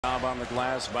Job on the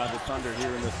glass by the Thunder here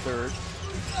in the third.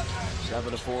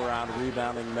 7-4 out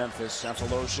rebounding Memphis.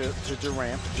 Cephalosha to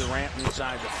Durant. Durant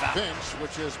inside the foul. Bench,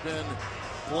 which has been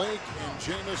Blake and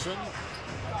Jamison,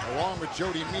 along with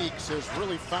Jody Meeks, has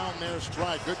really found their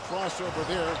stride. Good crossover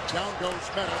there. Down goes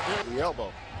Meta. The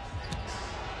elbow.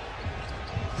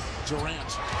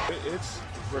 Durant. It's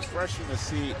refreshing to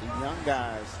see young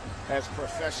guys as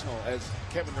professional as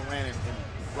Kevin Durant and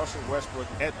Russell Westbrook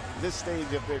at this stage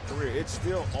of their career. It's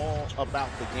still all about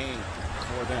the game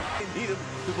for them. They need him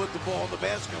to put the ball in the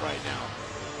basket right now.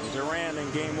 Durant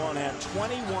in game one had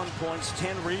 21 points,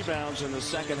 10 rebounds in the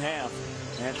second half,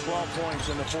 and 12 points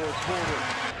in the fourth quarter.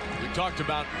 We talked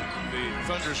about the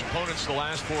Thunder's opponents the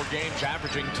last 4 games,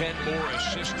 averaging 10 more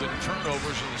assists than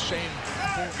turnovers in the same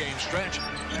 4-game stretch.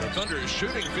 The Thunder is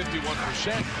shooting 51%,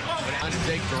 but how to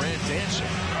take Durant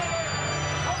dancing.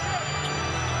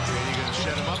 You're going to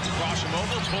set him up, cross him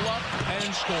over, pull up,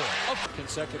 and score.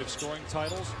 Consecutive scoring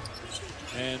titles,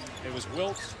 and it was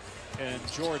Wilt and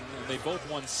Jordan, and they both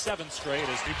won 7 straight.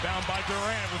 As rebound by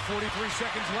Durant with 43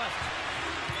 seconds left.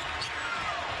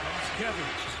 Comes Kevin,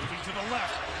 moving to the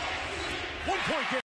left. 1-point game.